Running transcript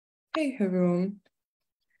Hey everyone,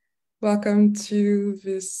 welcome to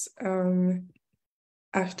this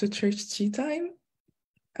after church tea time.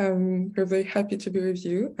 We're very happy to be with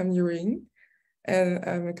you. I'm Yoreen, and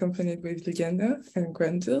I'm accompanied with Legenda and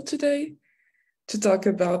Granville today to talk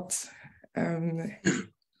about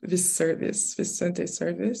this service, this Sunday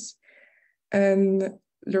service, and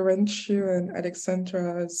Laurentiu and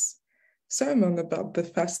Alexandra's sermon about the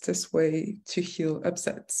fastest way to heal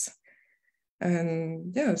upsets.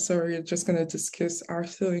 And yeah, so we're just going to discuss our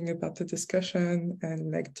feeling about the discussion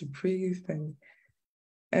and like to breathe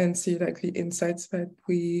and see like the insights that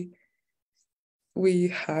we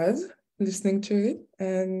had listening to it.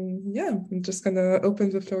 And yeah, I'm just going to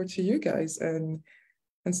open the floor to you guys and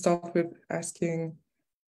start with asking,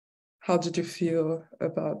 how did you feel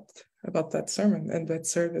about that sermon and that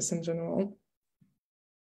service in general?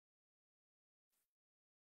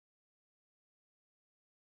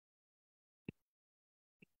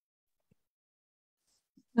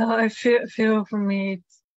 Well, I feel for me it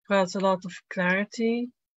brought a lot of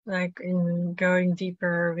clarity, like in going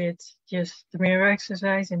deeper with just the mirror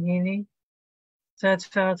exercise and healing. So it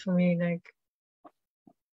felt for me like,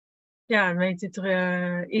 yeah, it made it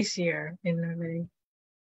easier in a way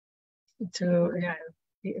to,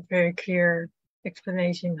 be a very clear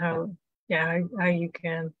explanation how you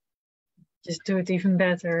can just do it even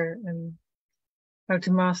better and how to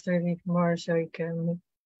master it even more so you can,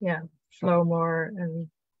 flow more and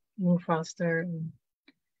move faster and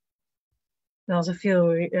also feel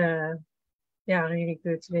really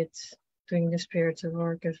good with doing the spiritual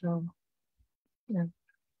work as well. Yeah.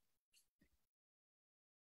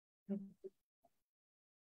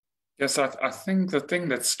 Yes, I think the thing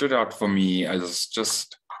that stood out for me is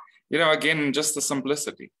just, again, just the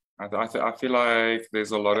simplicity. I feel like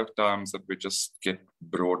there's a lot of times that we just get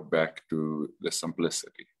brought back to the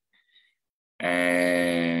simplicity.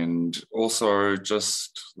 And also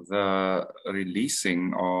just the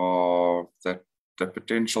releasing of the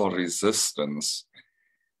potential resistance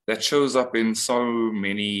that shows up in so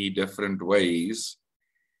many different ways,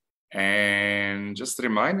 and just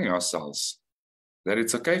reminding ourselves that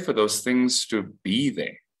it's okay for those things to be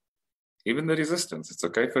there. Even the resistance, it's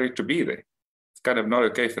okay for it to be there. It's kind of not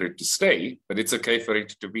okay for it to stay, but it's okay for it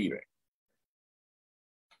to be there.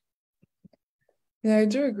 Yeah, I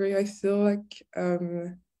do agree. I feel like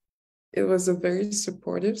it was a very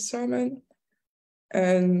supportive sermon,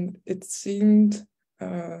 and it seemed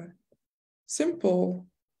simple,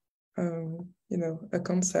 a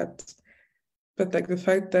concept. But like the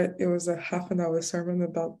fact that it was a half an hour sermon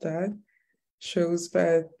about that shows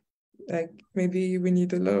that like maybe we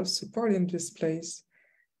need a lot of support in this place.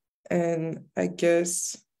 And I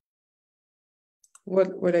guess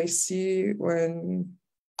what I see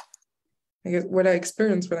what I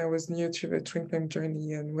experienced when I was new to the twin flame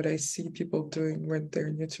journey, and what I see people doing when they're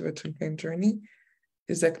new to the twin flame journey,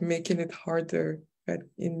 is like making it harder than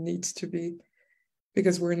it needs to be,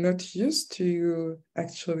 because we're not used to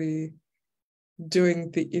actually doing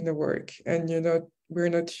the inner work, and we're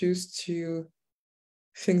not used to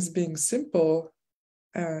things being simple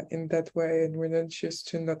in that way, and we're not used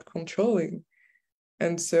to not controlling.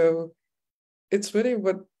 And so it's really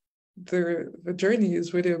what the journey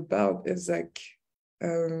is really about, is like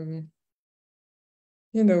the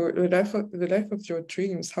life of your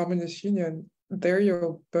dreams, harmonious union. They're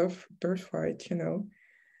your birthright,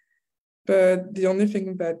 but the only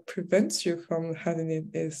thing that prevents you from having it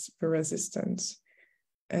is the resistance.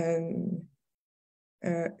 And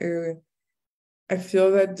I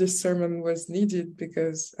feel that this sermon was needed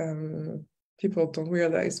because people don't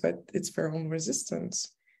realize that it's their own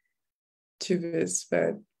resistance to this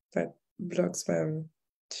that blocks them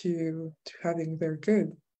to having their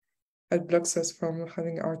good. That blocks us from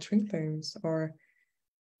having our twin flames or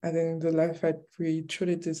having the life that we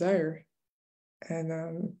truly desire.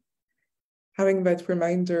 And having that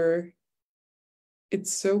reminder,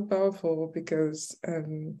 it's so powerful because I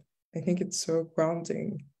think it's so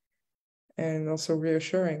grounding and also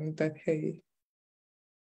reassuring that, hey,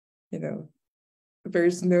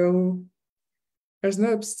 there's no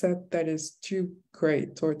upset that is too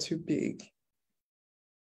great or too big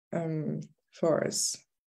for us.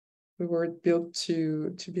 We were built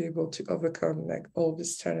to be able to overcome like all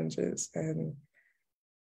these challenges, and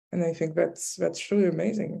I think that's truly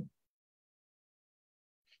amazing.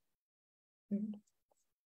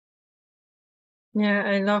 Yeah,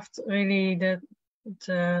 I loved really that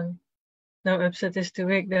no upset is too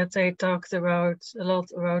big, that they talked a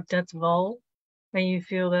lot about that wall, when you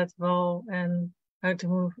feel that wall and how to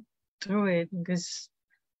move through it, because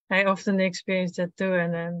I often experience that too.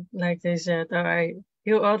 And then, like they said, I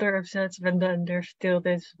heal other upsets, but then there's still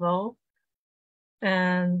this wall.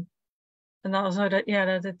 And also that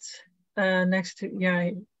it's next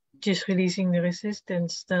to just releasing the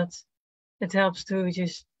resistance, that it helps to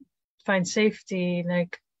just find safety,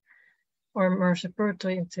 like, or more support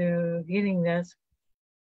into healing that.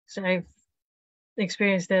 So I've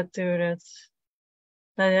experienced that too,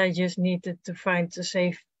 that I just needed to find a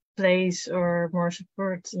safe place or more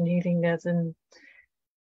support in healing that. And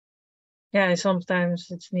sometimes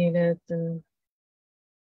it's needed,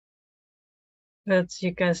 but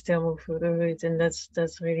you can still move through it, and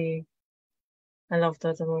that's really, I love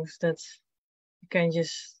that the most. That you can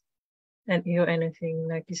just heal anything,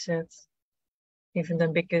 like you said, even the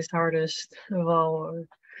biggest, hardest of all.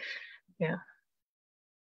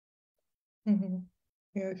 Mm-hmm.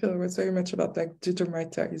 Yeah, I feel it was very much about like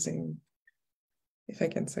dedramatizing, if I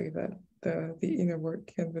can say that, the inner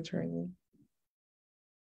work and the journey.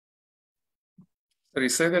 Sorry,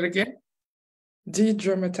 say that again?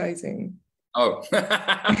 De-dramatizing. Oh, okay.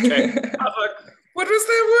 I was like, what was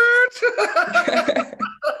that word?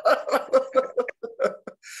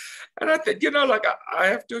 And I think, like, I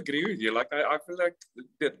have to agree with you. Like, I feel like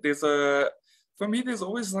for me, there's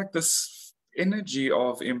always like this energy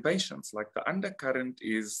of impatience. Like the undercurrent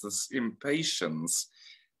is this impatience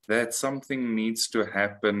that something needs to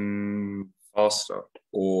happen faster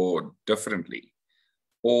or differently,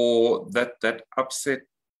 or that upset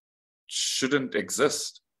shouldn't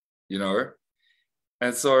exist,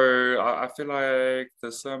 And so I feel like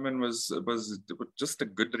the sermon was just a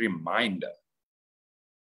good reminder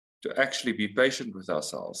to actually be patient with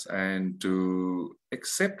ourselves and to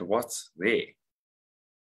accept what's there.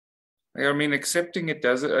 I mean, accepting it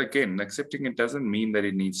doesn't mean that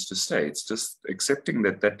it needs to stay. It's just accepting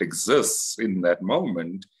that exists in that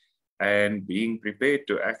moment and being prepared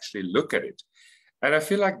to actually look at it. And I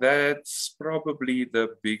feel like that's probably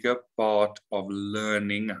the bigger part of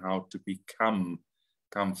learning how to become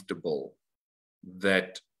comfortable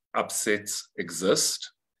that upsets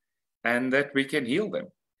exist and that we can heal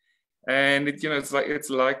them. And it's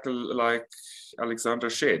like Alexandra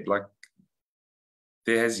shared, like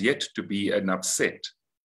there has yet to be an upset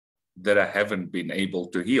that I haven't been able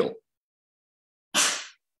to heal.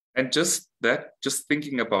 And just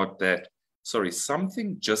thinking about that,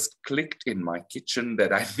 something just clicked in my kitchen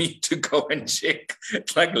that I need to go and check.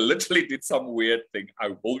 It's like literally did some weird thing.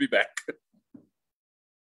 I will be back.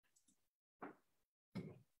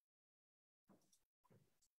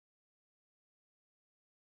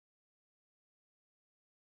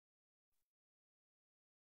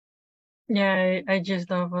 Yeah, I just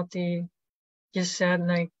love what he just said.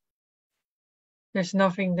 Like, there's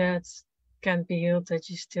nothing that can't be healed, that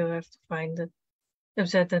you still have to find the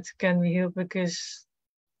upset that can be healed, because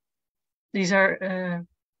these are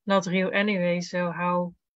not real anyway. So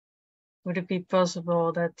how would it be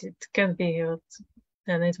possible that it can be healed?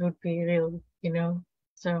 Then it would be real,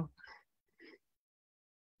 So,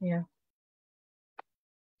 yeah.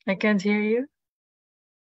 I can't hear you.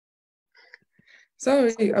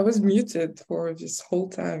 Sorry, I was muted for this whole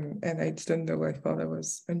time and I didn't know. I thought I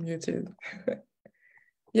was unmuted.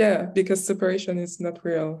 Yeah, because separation is not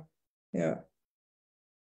real. Yeah.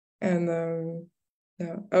 And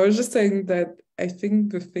I was just saying that I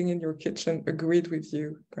think the thing in your kitchen agreed with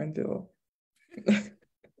you, Granville. I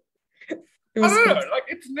don't know, like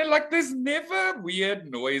it's like there's never weird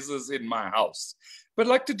noises in my house. But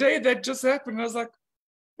like today that just happened. I was like,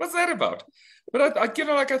 what's that about? But I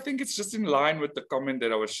think it's just in line with the comment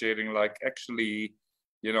that I was sharing. Like, actually,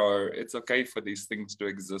 it's okay for these things to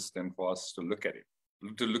exist and for us to look at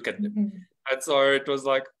them. Mm-hmm. And so it was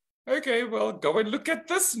like, okay, well, go and look at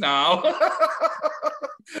this now.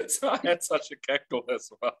 So I had such a cackle as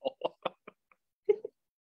well.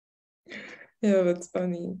 Yeah, that's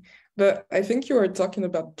funny. But I think you were talking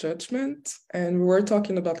about judgment and we were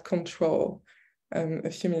talking about control a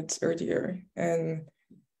few minutes earlier. And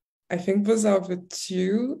I think those are the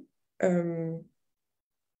two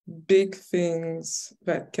big things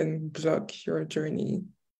that can block your journey,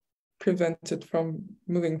 prevent it from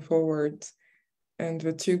moving forward. And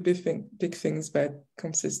the two big things that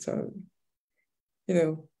consist of,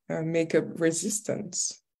 make up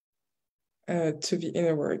resistance to the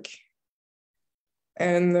inner work.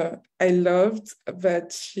 And I loved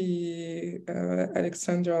that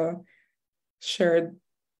Alexandra shared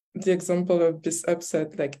the example of this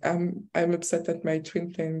upset. Like, I'm upset at my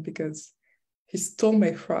twin flame because he stole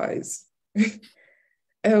my fries. And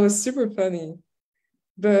it was super funny.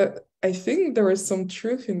 But I think there was some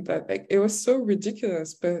truth in that. Like, it was so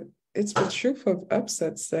ridiculous, but it's the truth of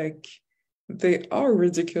upsets. Like, they are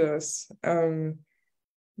ridiculous.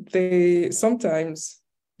 they sometimes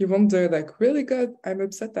you wonder, like, really, God, I'm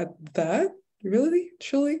upset at that? Really?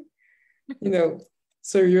 Truly? You know,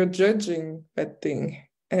 so you're judging that thing.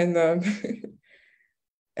 And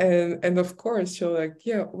and of course you're like,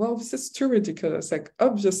 yeah, well, this is too ridiculous. Like,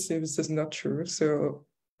 obviously this is not true. So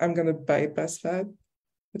I'm gonna bypass that,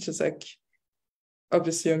 which is like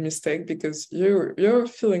obviously a mistake, because you're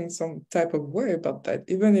feeling some type of way about that,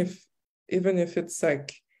 even if it's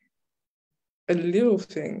like a little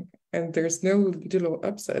thing, and there's no little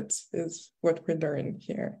upsets, is what we learn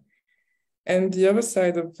here. And the other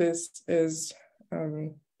side of this is,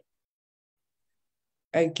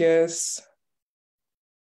 I guess,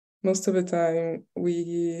 most of the time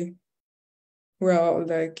we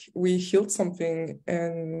healed something,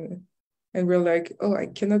 and we're like, oh, I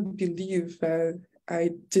cannot believe that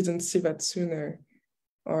I didn't see that sooner,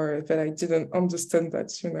 or that I didn't understand that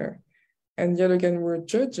sooner. And yet again, we're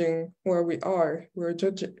judging where we are. We're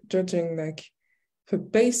judging like the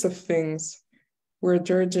base of things. We're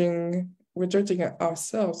judging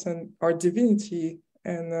ourselves and our divinity,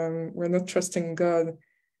 and we're not trusting God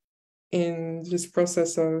in this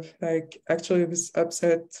process of, like, actually this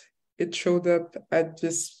upset, it showed up at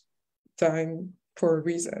this time for a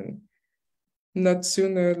reason, not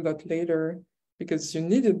sooner, not later, because you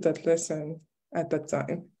needed that lesson at that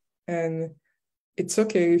time. And it's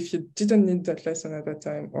okay if you didn't need that lesson at that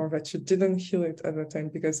time, or that you didn't heal it at that time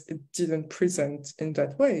because it didn't present in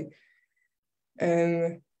that way.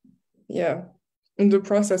 And yeah, in the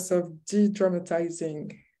process of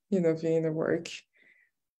de-dramatizing, the inner work,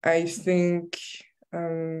 I think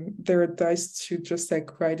there are dice to just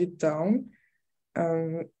like write it down.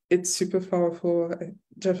 It's super powerful.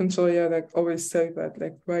 Jeff and Shaleia like always say that,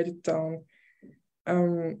 like, write it down.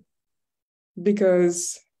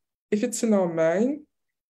 Because if it's in our mind,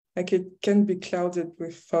 like, it can be clouded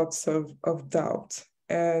with thoughts of doubt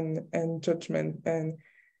and judgment, and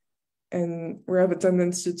we have a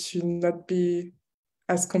tendency to not be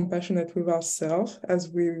as compassionate with ourselves as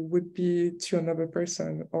we would be to another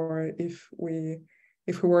person, or if we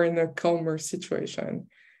were in a calmer situation.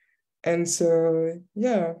 And so,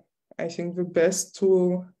 yeah, I think the best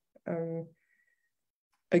tool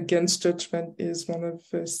against judgment is one of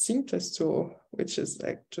the simplest tools, which is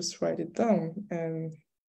like, just write it down, and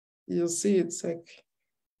you'll see it's like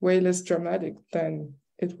way less dramatic than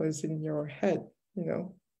it was in your head,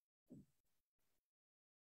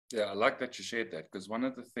 Yeah, I like that you shared that, because one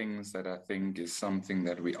of the things that I think is something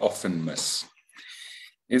that we often miss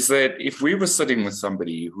is that if we were sitting with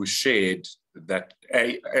somebody who shared that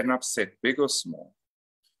an upset, big or small,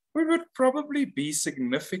 we would probably be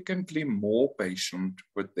significantly more patient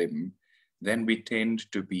with them than we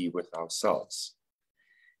tend to be with ourselves.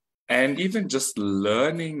 And even just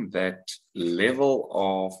learning that level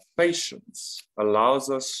of patience allows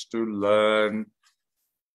us to learn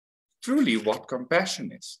truly what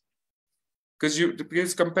compassion is.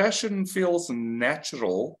 Because compassion feels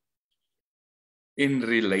natural in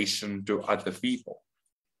relation to other people.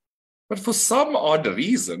 But for some odd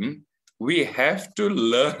reason, we have to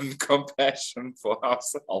learn compassion for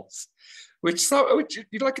ourselves, which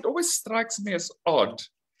like, it always strikes me as odd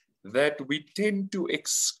that we tend to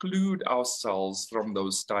exclude ourselves from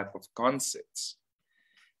those type of concepts.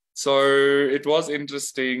 So it was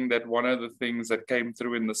interesting that one of the things that came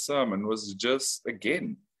through in the sermon was just,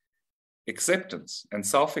 again, acceptance and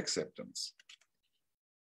self-acceptance.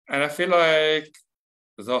 And I feel like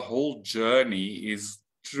the whole journey is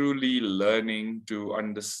truly learning to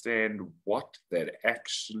understand what that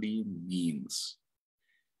actually means.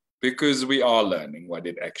 Because we are learning what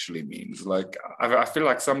it actually means. Like, I feel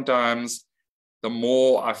like sometimes the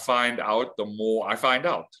more I find out, the more I find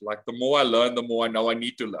out. Like, the more I learn, the more I know I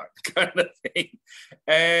need to learn, kind of thing.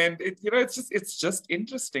 And it's just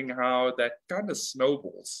interesting how that kind of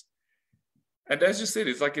snowballs. And as you said,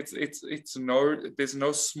 it's like there's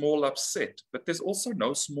no small upset, but there's also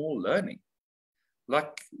no small learning.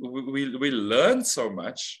 Like, we learn so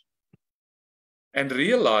much and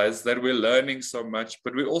realize that we're learning so much,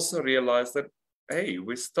 but we also realize that, hey,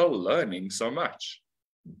 we're still learning so much.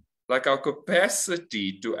 Like, our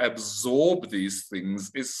capacity to absorb these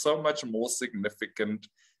things is so much more significant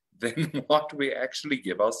than what we actually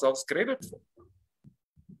give ourselves credit for.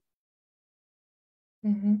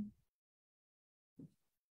 Mm-hmm.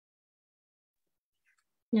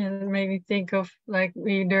 Yeah, it made me think of, like,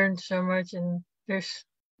 we learned so much, and there's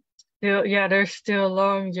still a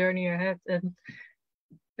long journey ahead, and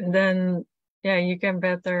then you can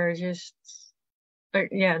better just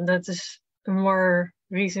that is more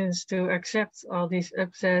reasons to accept all these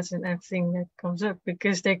upsets and everything that comes up,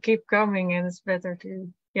 because they keep coming, and it's better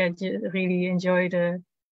to really enjoy the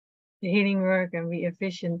healing work and be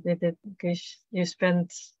efficient with it, because you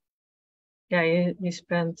spend you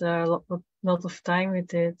spend a lot of time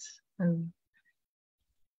with it, and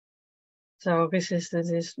so resistance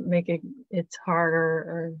is making it harder,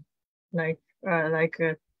 or like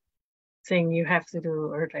a thing you have to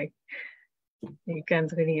do, or like you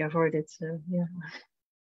can't really avoid it. So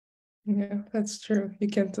Yeah, that's true. You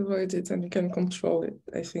can't avoid it and you can control it.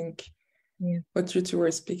 I think what you two were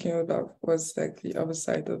speaking about was like the other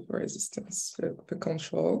side of resistance, the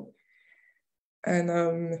control.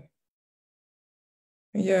 And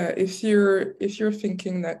yeah, if you're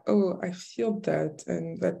thinking that, oh, I feel that,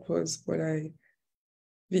 and that was what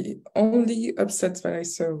the only upset that I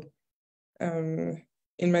saw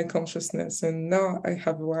in my consciousness, and now I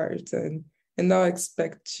have wired, and now I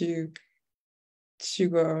expect to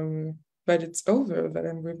that it's over, that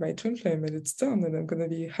I'm with my twin flame and it's done and I'm gonna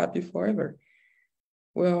be happy forever.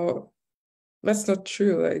 Well, that's not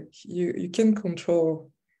true. Like you can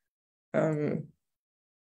control the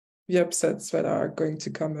upsets that are going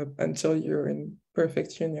to come up until you're in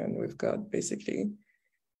perfect union with God, basically.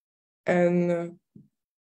 And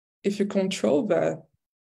if you control that,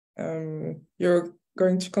 you're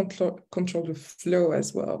going to control the flow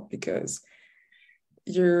as well, because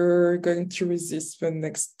you're going to resist the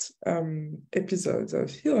next episodes of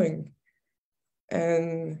healing,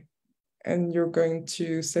 and you're going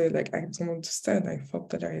to say, like, I don't understand. I thought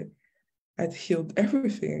that I'd healed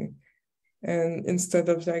everything, and instead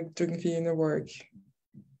of like doing the inner work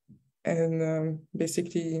and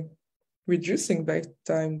basically reducing that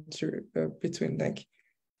time to between like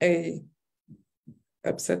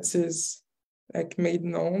upsets is like made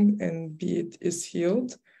known and B, it is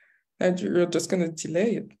healed, and you're just going to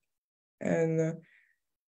delay it. And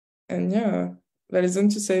yeah, that isn't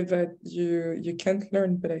to say that you can't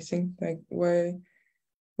learn, but I think like where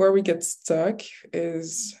we get stuck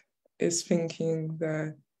is thinking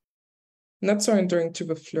that not surrendering to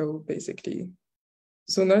the flow, basically.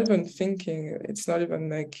 So not even thinking, it's not even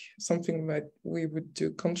like something that we would do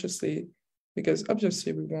consciously, because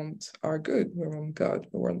obviously we want our good, we want God,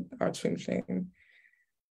 we want our twin flame.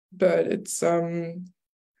 But it's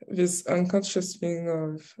this unconscious thing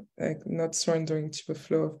of like not surrendering to the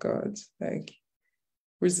flow of God, like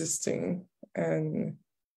resisting, and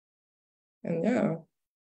yeah.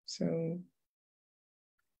 So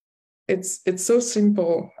it's so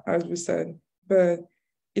simple, as we said, but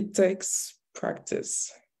it takes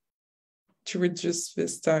practice to reduce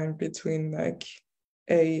this time between like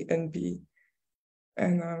A and B.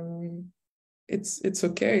 And it's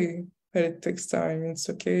okay that it takes time. It's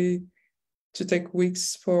okay to take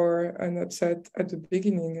weeks for an upset at the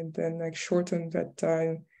beginning and then like shorten that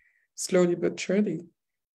time slowly but surely.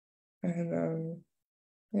 And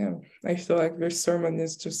yeah, I feel like this sermon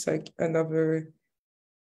is just like another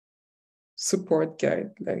support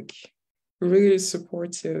guide, like really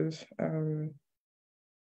supportive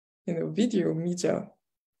video media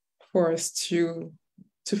for us to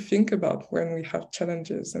think about when we have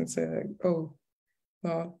challenges and say like, oh,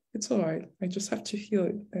 well, it's all right. I just have to heal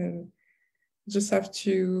it, and just have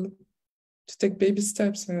to take baby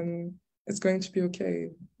steps, and it's going to be okay.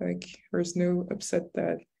 Like there's no upset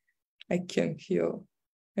that I can't heal,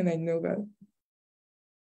 and I know that.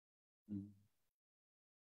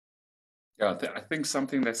 Yeah, I think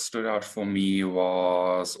something that stood out for me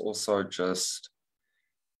was also just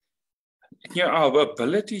our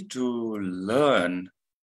ability to learn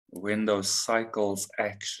when those cycles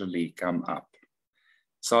actually come up.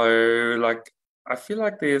 So like, I feel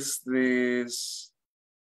like there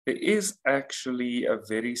is actually a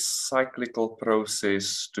very cyclical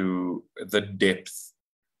process to the depth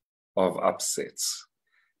of upsets.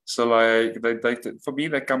 So like for me,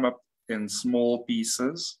 they come up in small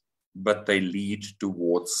pieces, but they lead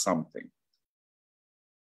towards something.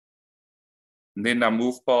 And then I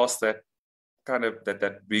move past that kind of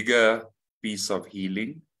that bigger piece of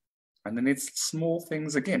healing, and then it's small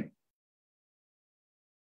things again.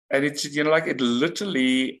 And it's like it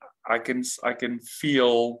literally, I can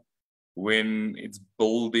feel when it's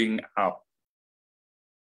building up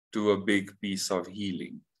to a big piece of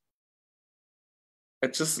healing.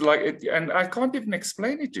 It's just like it, and I can't even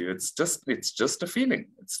explain it to you. It's just a feeling.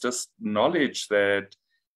 It's just knowledge that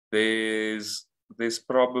there's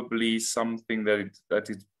probably something that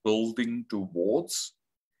it's building towards.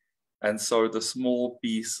 And so the small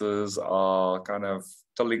pieces are kind of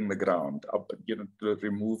tilling the ground up,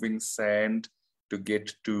 removing sand to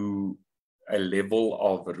get to a level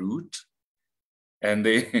of root. And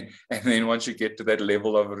then once you get to that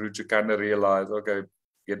level of root, you kind of realize, okay,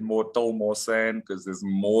 till more sand because there's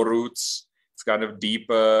more roots. It's kind of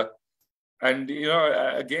deeper. And, you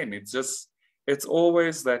know, again, it's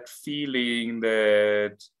always that feeling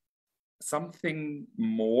that something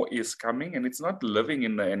more is coming, and it's not living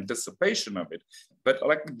in the anticipation of it, but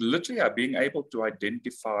like literally being able to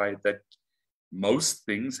identify that most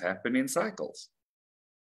things happen in cycles.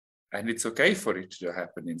 And it's okay for it to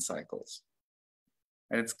happen in cycles.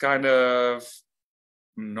 And it's kind of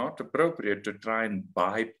not appropriate to try and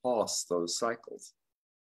bypass those cycles.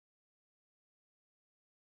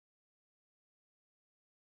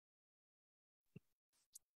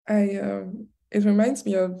 It reminds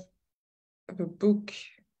me of a book,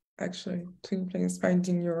 actually, Twin Flames: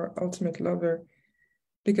 Finding Your Ultimate Lover,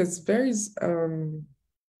 because there is a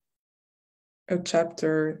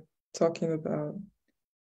chapter talking about,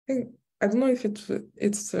 I don't know if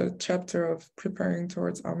it's a chapter of preparing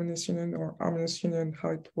towards harmonious union or harmonious union, how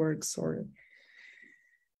it works,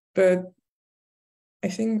 but I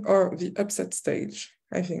think, or the upset stage,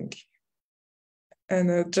 I think.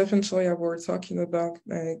 And Jeff and Shaleia were talking about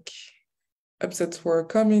like upsets were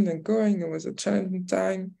coming and going. It was a challenging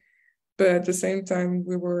time, but at the same time,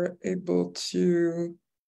 we were able to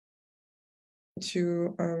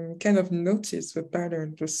kind of notice the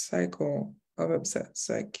pattern, the cycle of upsets.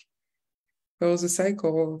 Like there was a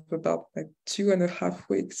cycle of about like 2.5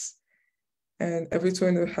 weeks, and every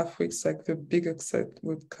 2.5 weeks, like the big upset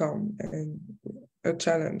would come and a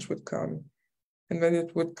challenge would come, and then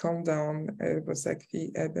it would calm down. It was like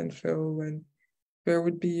the ebb and flow, and there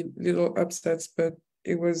would be little upsets, but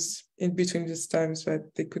it was in between these times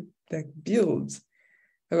that they could like build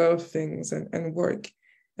a lot of things and work.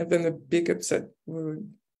 And then a big upset would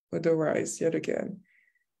arise yet again.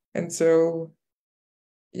 And so,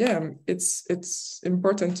 yeah, it's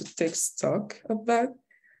important to take stock of that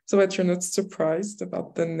so that you're not surprised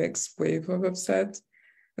about the next wave of upset.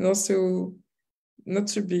 And also not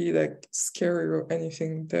to be like scary or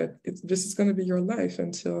anything, that this is going to be your life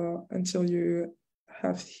until you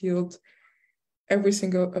have healed every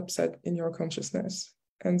single upset in your consciousness.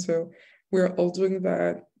 And so we're all doing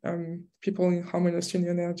that. People in harmonious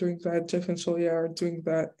union are doing that. Jeff and Shaleia are doing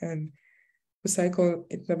that. And the cycle,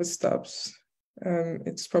 it never stops.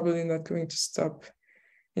 It's probably not going to stop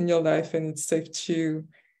in your life, and it's safe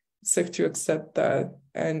to accept that.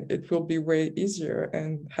 And it will be way easier.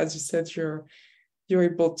 And as you said, you're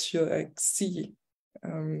able to like see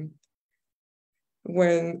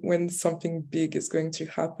when something big is going to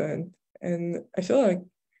happen. And I feel like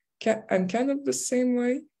I'm kind of the same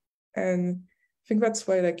way. And I think that's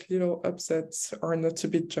why like little upsets are not to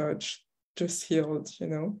be judged, just healed, you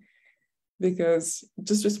know? Because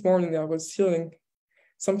just this morning I was healing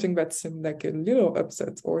something that seemed like a little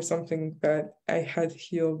upset or something that I had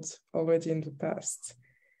healed already in the past.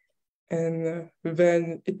 And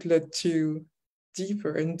then it led to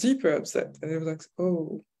deeper and deeper upset. And it was like,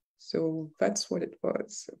 oh, so that's what it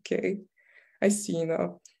was. Okay, I see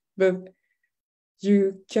now. But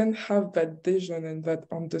you can have that vision and that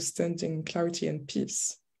understanding, clarity and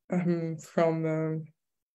peace from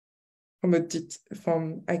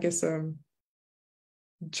I guess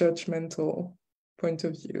judgmental point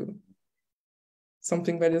of view.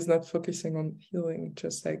 Something that is not focusing on healing,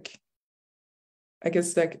 just like, I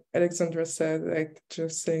guess like Alexandra said, like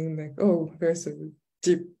just saying like, oh, there's a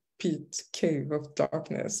deep pit cave of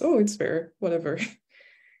darkness. Oh, it's there, whatever.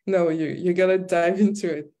 No, you gotta dive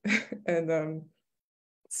into it and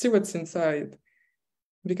see what's inside,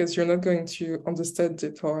 because you're not going to understand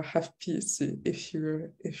it or have peace if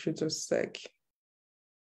you just like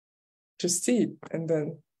just see it and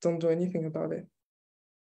then don't do anything about it.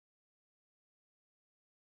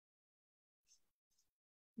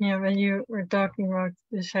 Yeah, when you were talking about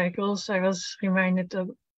the cycles, I was reminded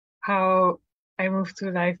of how I moved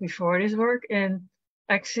through life before this work. And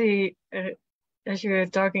actually, as you were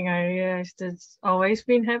talking, I realized it's always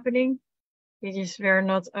been happening. We just were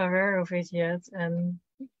not aware of it yet and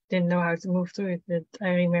didn't know how to move through it. But I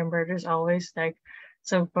remember there's always like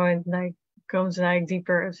some point like comes like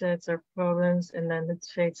deeper upsets or problems, and then it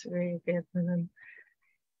fades away a bit. And then,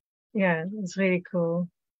 yeah, it's really cool.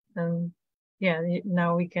 And yeah,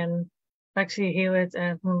 now we can actually heal it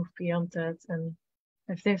and move beyond that and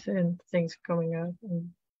have different things coming up. And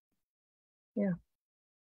yeah.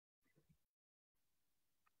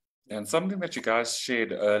 And something that you guys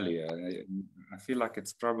shared earlier, I feel like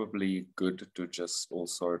it's probably good to just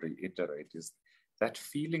also reiterate, is that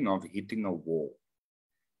feeling of hitting a wall.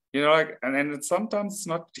 You know, like, and sometimes it's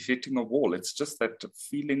not hitting a wall, it's just that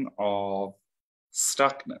feeling of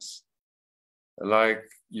stuckness. Like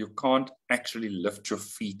you can't actually lift your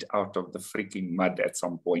feet out of the freaking mud at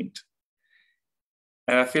some point.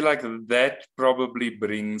 And I feel like that probably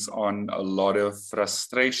brings on a lot of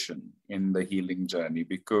frustration in the healing journey,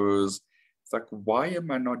 because it's like, why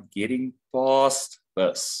am I not getting past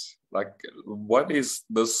this? Like, what is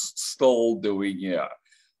this still doing here?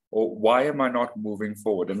 Or why am I not moving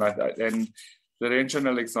forward? And Lorenzo and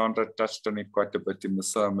Alexandra touched on it quite a bit in the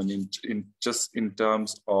sermon, in just in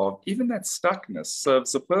terms of even that stuckness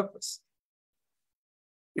serves a purpose.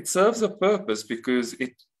 It serves a purpose because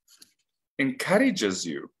it encourages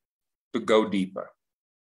you to go deeper.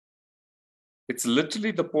 It's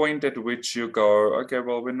literally the point at which you go, okay,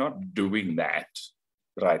 well, we're not doing that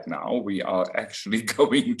right now. We are actually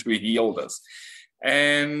going to heal this.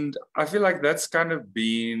 And I feel like that's kind of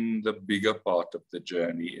been the bigger part of the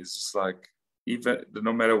journey, is just like, even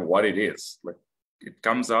no matter what it is, like it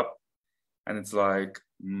comes up and it's like,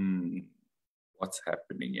 what's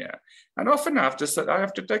happening here? And often I have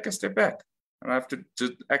to take a step back, and I have to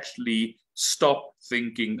actually stop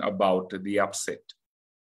thinking about the upset.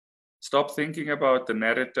 Stop thinking about the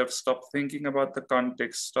narrative, stop thinking about the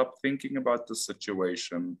context, stop thinking about the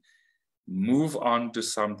situation, move on to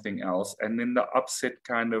something else, and then the upset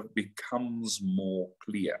kind of becomes more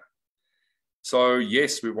clear. So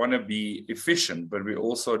yes, we want to be efficient, but we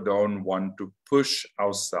also don't want to push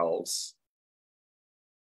ourselves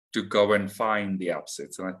to go and find the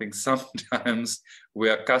upsets. And I think sometimes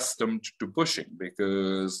we're accustomed to pushing,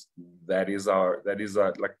 because that is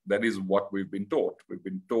what we've been taught. We've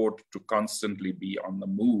been taught to constantly be on the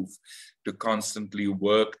move, to constantly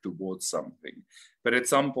work towards something. But at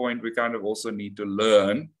some point, we kind of also need to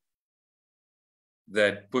learn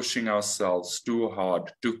that pushing ourselves too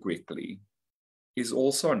hard, too quickly is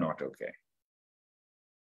also not okay.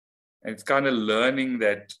 And it's kind of learning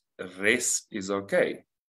that rest is okay.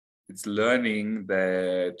 It's learning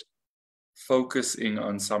that focusing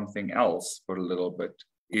on something else for a little bit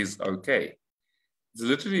is okay.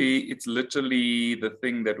 It's literally the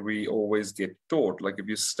thing that we always get taught. Like, if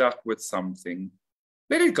you're stuck with something,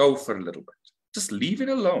 let it go for a little bit. Just leave it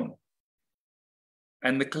alone.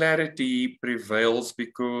 And the clarity prevails,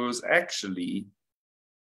 because actually,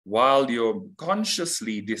 while you're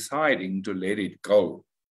consciously deciding to let it go,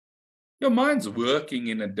 your mind's working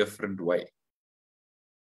in a different way.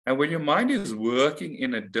 And when your mind is working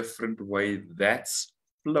in a different way, that's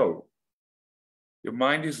flow. Your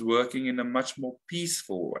mind is working in a much more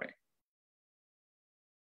peaceful way.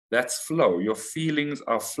 That's flow. Your feelings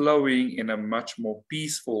are flowing in a much more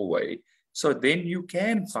peaceful way. So then you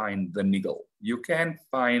can find the niggle. You can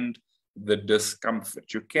find the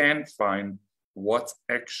discomfort. You can find what's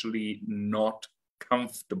actually not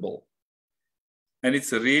comfortable. And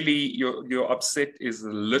it's really, your upset is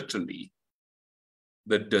literally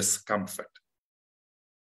the discomfort.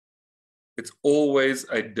 It's always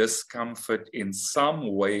a discomfort in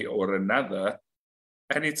some way or another.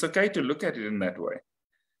 And it's okay to look at it in that way.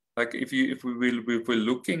 Like, if we're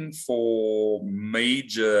looking for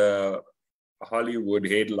major Hollywood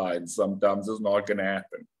headlines, sometimes it's not going to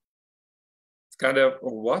happen. It's kind of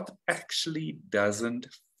what actually doesn't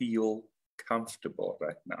feel comfortable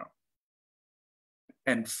right now,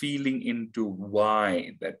 and feeling into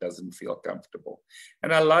why that doesn't feel comfortable.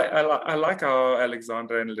 And I like how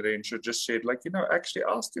Alexandra and Lorenzo just said, like, actually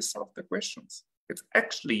ask yourself the questions. It's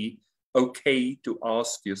actually okay to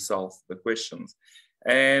ask yourself the questions.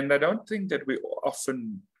 And I don't think that we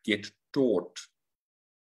often get taught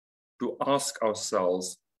to ask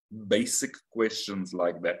ourselves basic questions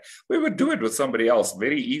like that. We would do it with somebody else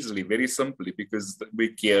very easily, very simply, because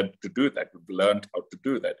we're geared to do that. We've learned how to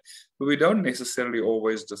do that. But we don't necessarily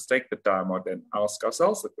always just take the time out and ask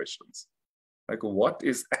ourselves the questions. Like, what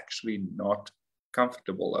is actually not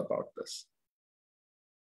comfortable about this?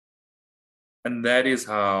 And that is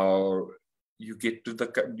how you get to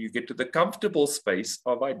the comfortable space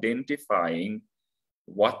of identifying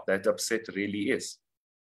what that upset really is.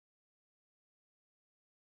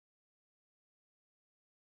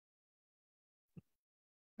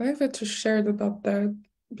 I have to share about that,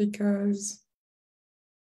 because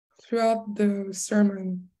throughout the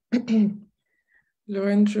sermon,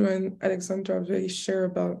 Lorenzo and Alexandra, they share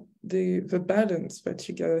about the balance that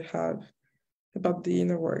you gotta have about the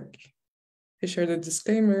inner work. They share the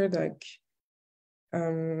disclaimer, like,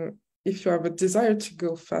 if you have a desire to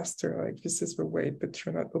go faster, like, this is the way, but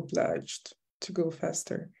you're not obliged to go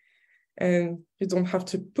faster. And you don't have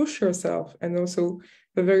to push yourself. And also,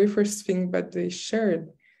 the very first thing that they shared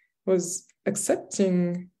was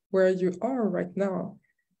accepting where you are right now.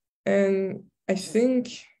 And I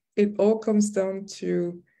think it all comes down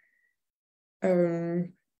to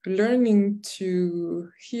learning to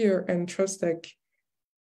hear and trust, like,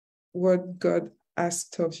 what God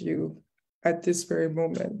asked of you at this very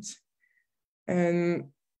moment. And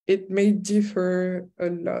it may differ a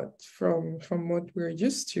lot from what we're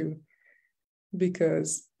used to,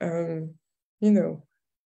 because, you know,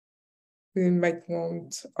 we might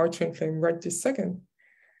want our twin flame right this second,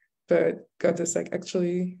 but God is like,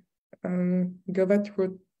 actually, go that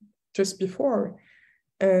route just before.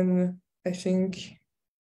 And I think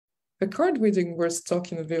the card reading was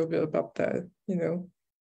talking a little bit about that, you know.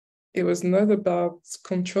 It was not about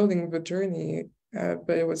controlling the journey,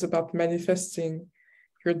 but it was about manifesting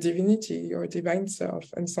your divinity, your divine self.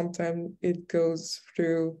 And sometimes it goes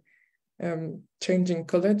through changing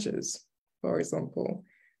colleges, for example,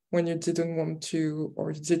 when you didn't want to,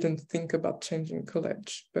 or you didn't think about changing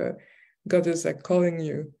college, but God is like calling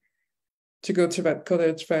you to go to that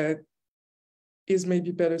college that is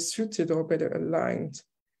maybe better suited or better aligned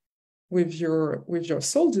with your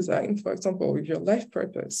soul design, for example, with your life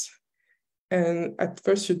purpose. And at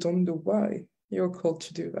first you don't know why you're called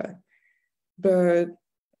to do that. But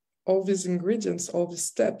all these ingredients, all these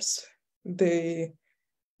steps, they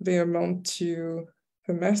amount to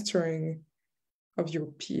the mastering of your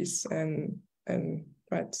peace, and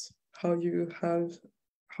that's how you have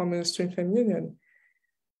harmonious twin flame union.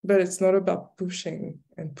 But it's not about pushing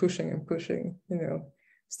and pushing and pushing, you know.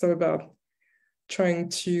 It's not about trying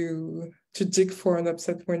to dig for an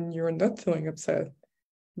upset when you're not feeling upset.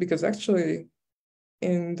 Because actually,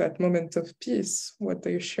 in that moment of peace, what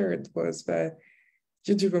they shared was that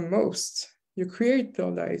you do the most. You create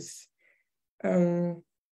your life.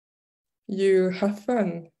 You have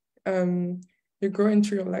fun. You grow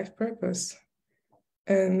into your life purpose.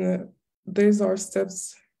 And these are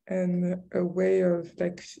steps and a way of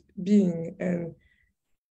like being, and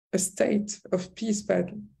a state of peace that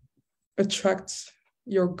attracts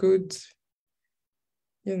your good,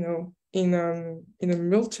 you know, in a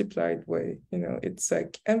multiplied way. You know, it's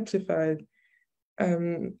like amplified.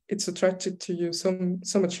 It's attracted to you so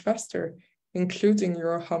much faster, including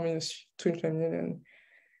your harmonious twin flame union.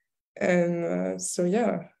 And so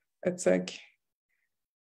yeah, it's like,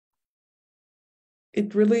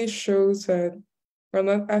 it really shows that we're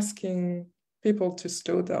not asking people to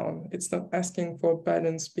slow down. It's not asking for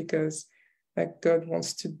balance because like God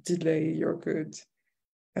wants to delay your good.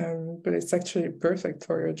 But it's actually perfect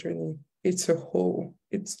for your journey. It's a whole,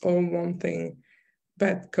 it's all one thing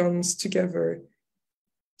that comes together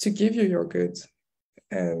to give you your good.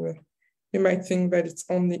 And you might think that it's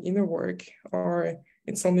only inner work, or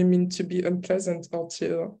it's only meant to be unpleasant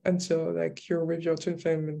until like you're with your twin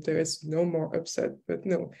flame and there is no more upset. But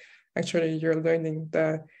no, actually you're learning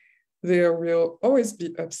that there will always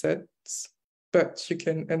be upsets, but you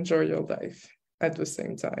can enjoy your life at the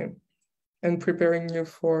same time, and preparing you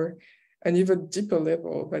for an even deeper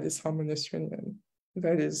level that is harmonious union,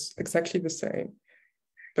 that is exactly the same,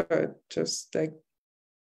 but just like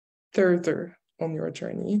further on your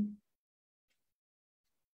journey.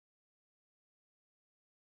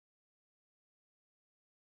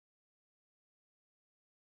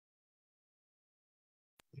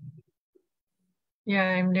 Yeah,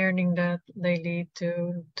 I'm learning that lately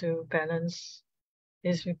to balance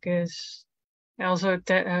this, because I also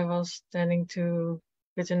I was tending to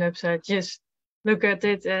with an upset, just look at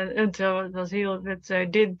it and until it was healed, but I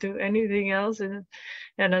didn't do anything else, and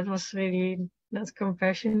that was really not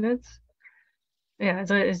compassionate. Yeah,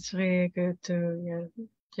 it's really good to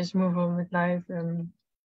just move on with life, and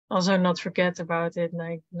also not forget about it,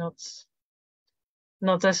 like not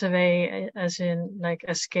as a way as in like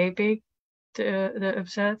escaping the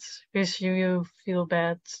upsets, because you feel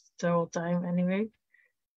bad the whole time anyway.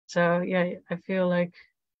 So yeah, I feel like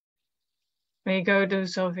when you go do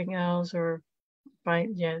something else, or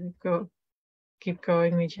keep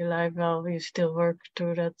going with your life while you still work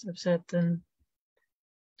through that upset, then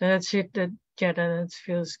that's it. Then it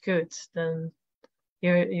feels good. Then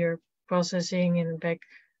you're processing in the back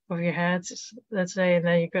of your head, let's say, and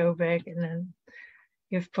then you go back and then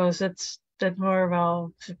you've processed that more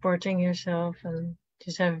while supporting yourself and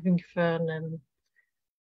just having fun and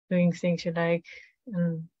doing things you like,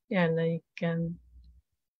 and and then you can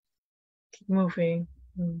keep moving.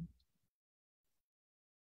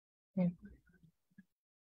 Yeah.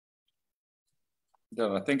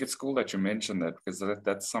 Yeah, I think it's cool that you mentioned that, because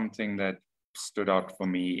that's something that stood out for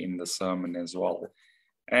me in the sermon as well.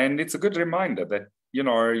 And it's a good reminder that, you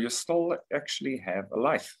know, you still actually have a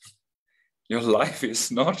life. Your life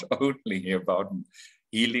is not only about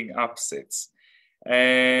healing upsets.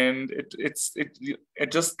 And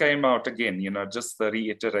it just came out again, you know, just the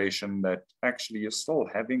reiteration that actually you're still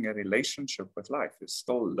having a relationship with life. You're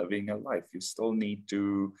still living a life. You still need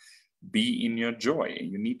to be in your joy.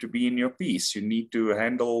 You need to be in your peace. You need to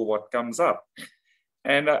handle what comes up.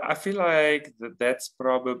 And I feel like that's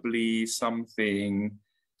probably something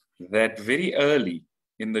that very early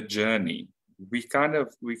in the journey, we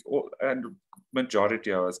all, and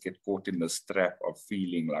majority of us get caught in this trap of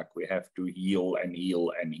feeling like we have to heal and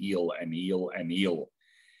heal and heal and heal and heal.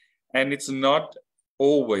 And it's not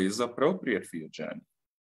always appropriate for your journey,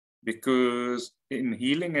 because in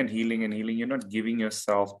healing and healing and healing, you're not giving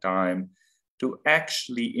yourself time to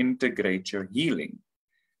actually integrate your healing,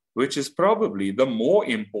 which is probably the more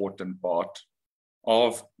important part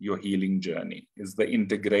of your healing journey, is the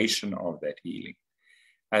integration of that healing,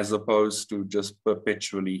 as opposed to just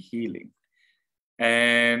perpetually healing.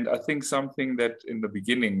 And I think something that in the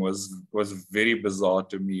beginning was very bizarre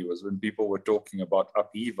to me was when people were talking about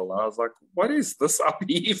upheaval. I was like, what is this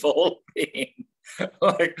upheaval thing?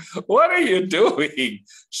 Like, what are you doing?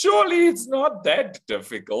 Surely it's not that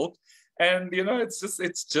difficult. And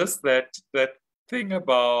it's just that thing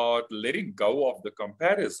about letting go of the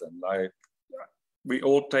comparison. Like, we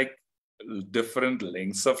all take different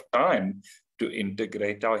lengths of time to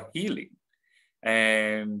integrate our healing.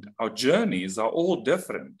 And our journeys are all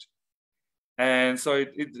different. And so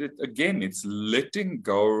again, it's letting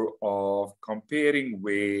go of comparing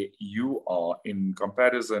where you are in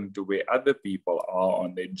comparison to where other people are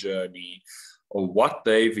on their journey, or what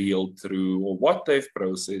they've healed through, or what they've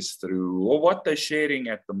processed through, or what they're sharing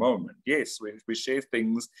at the moment. Yes, we share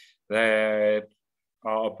things that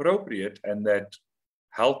are appropriate and that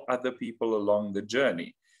help other people along the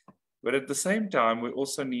journey. But at the same time, we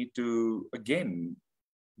also need to, again,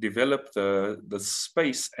 develop the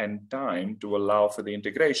space and time to allow for the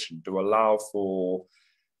integration, to allow for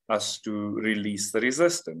us to release the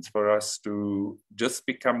resistance, for us to just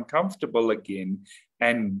become comfortable again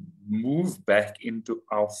and move back into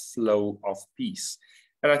our flow of peace.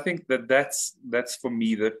 And I think that's for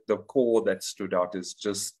me, the core that stood out, is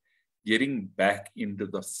just getting back into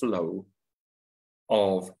the flow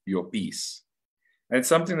of your peace. And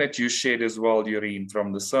something that you shared as well, Yureen,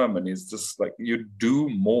 from the sermon, is just like, you do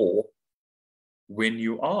more when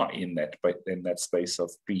you are in that space of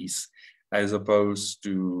peace, as opposed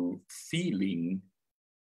to feeling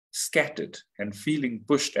scattered and feeling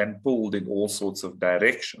pushed and pulled in all sorts of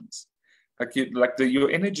directions. Your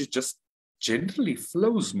energy just generally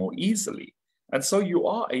flows more easily. And so you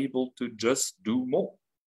are able to just do more.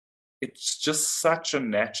 It's just such a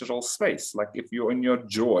natural space. Like, if you're in your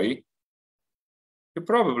joy, you're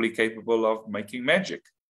probably capable of making magic.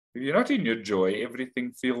 If you're not in your joy,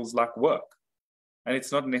 everything feels like work. And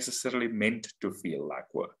it's not necessarily meant to feel like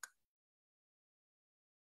work.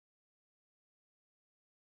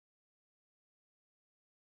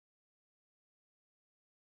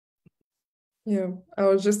 Yeah, I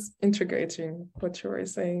was just integrating what you were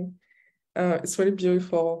saying. It's really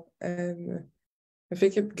beautiful. And I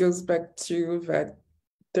think it goes back to that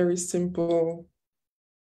very simple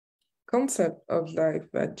concept of life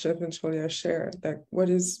that Jeff and Shaleia share. Like, what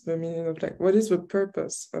is the meaning of life? What is the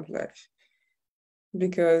purpose of life?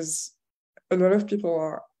 Because a lot of people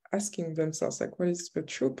are asking themselves, like, what is the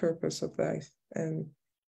true purpose of life? And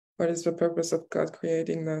what is the purpose of God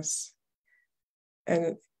creating us?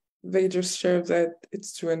 And they just share that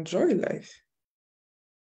it's to enjoy life.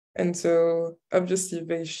 And so obviously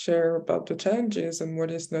they share about the challenges and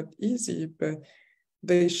what is not easy, but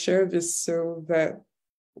they share this so that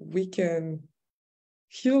we can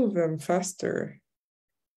heal them faster.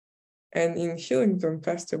 And in healing them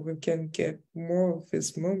faster, we can get more of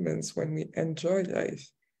these moments when we enjoy life,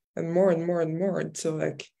 and more and more and more, until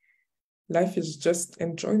like life is just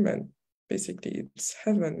enjoyment. Basically, it's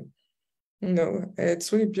heaven.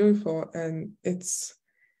 It's really beautiful. And it's,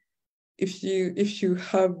 if you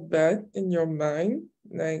have that in your mind,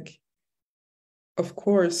 like, of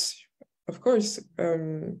course,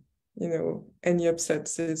 any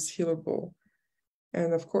upsets is healable.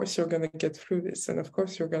 And of course, you're going to get through this. And of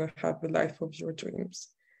course, you're going to have the life of your dreams.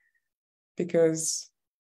 Because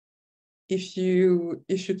if you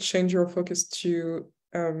change your focus to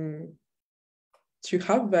have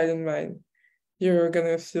that in mind, you're going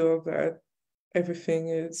to feel that everything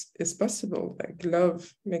is possible. Like,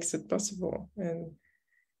 love makes it possible. And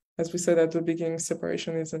as we said at the beginning,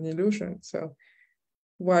 separation is an illusion. So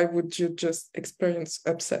why would you just experience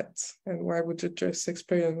upsets? And why would you just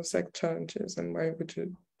experience like challenges? And why would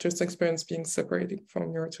you just experience being separated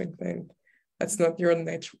from your twin flame? That's not your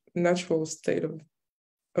natural state of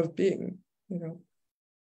being,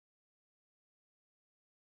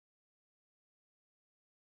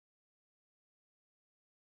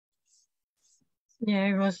 Yeah,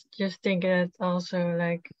 I was just thinking that also,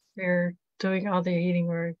 like, we're doing all the healing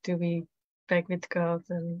work to be back with God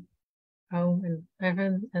and home in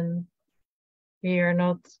heaven, and we are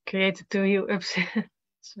not created to heal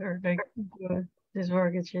upsets or like this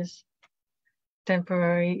work is just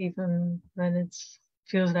temporary, even when it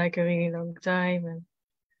feels like a really long time. And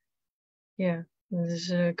yeah, this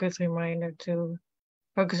is a good reminder to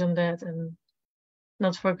focus on that and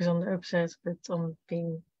not focus on the upsets, but on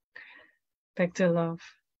being back to love.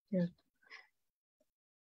 Yeah.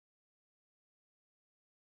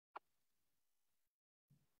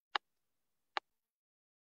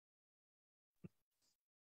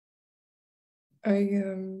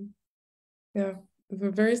 Yeah, the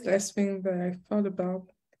very last thing that I thought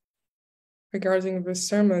about regarding the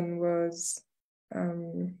sermon was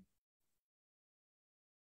the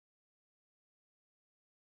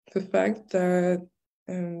fact that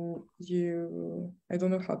I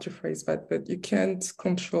don't know how to phrase that, but you can't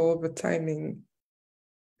control the timing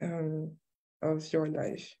of your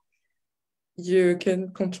life. You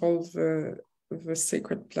can control the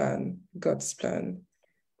sacred plan, God's plan.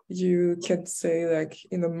 You can't say like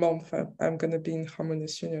in a month I'm gonna be in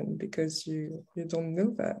harmonious union, because you don't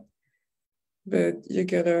know that. But you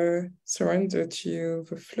gotta surrender to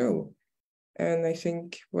the flow. And I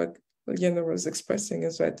think what Lena was expressing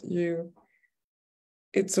is that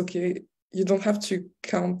it's okay. You don't have to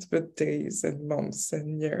count the days and months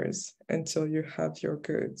and years until you have your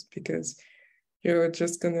goods, because you're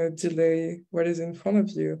just gonna delay what is in front of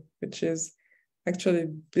you, which is actually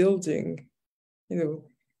building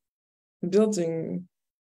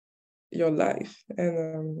your life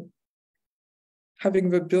and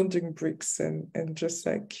having the building bricks and just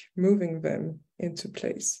like moving them into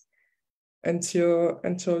place until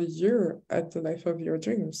you're at the life of your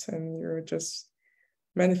dreams and you're just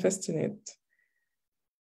manifesting it.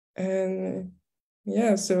 And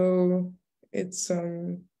yeah, so it's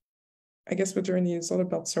I guess the journey is all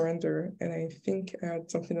about surrender. And I think I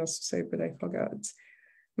had something else to say, but I forgot.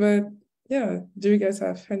 But yeah, do you guys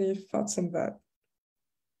have any thoughts on that?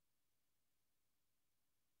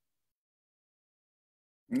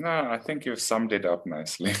 No, I think you've summed it up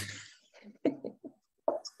nicely.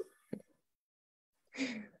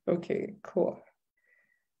 Okay, cool.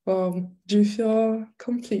 Well, do you feel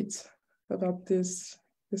complete about this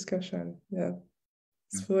discussion? Yeah,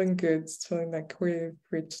 it's feeling good. It's feeling like we've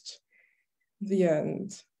reached the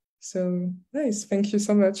end. So nice. Thank you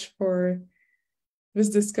so much for this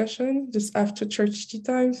discussion just after church tea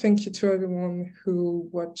time. Thank you to everyone who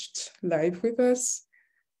watched live with us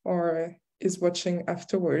or is watching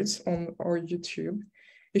afterwards on our YouTube.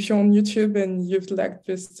 If you're on YouTube and you've liked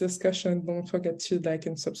this discussion, don't forget to like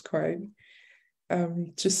and subscribe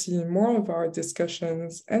to see more of our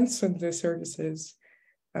discussions and Sunday services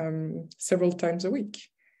several times a week.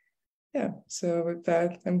 Yeah, so with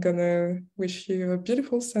that, I'm gonna wish you a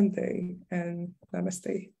beautiful Sunday and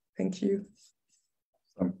namaste. Thank you.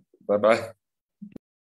 Bye-bye.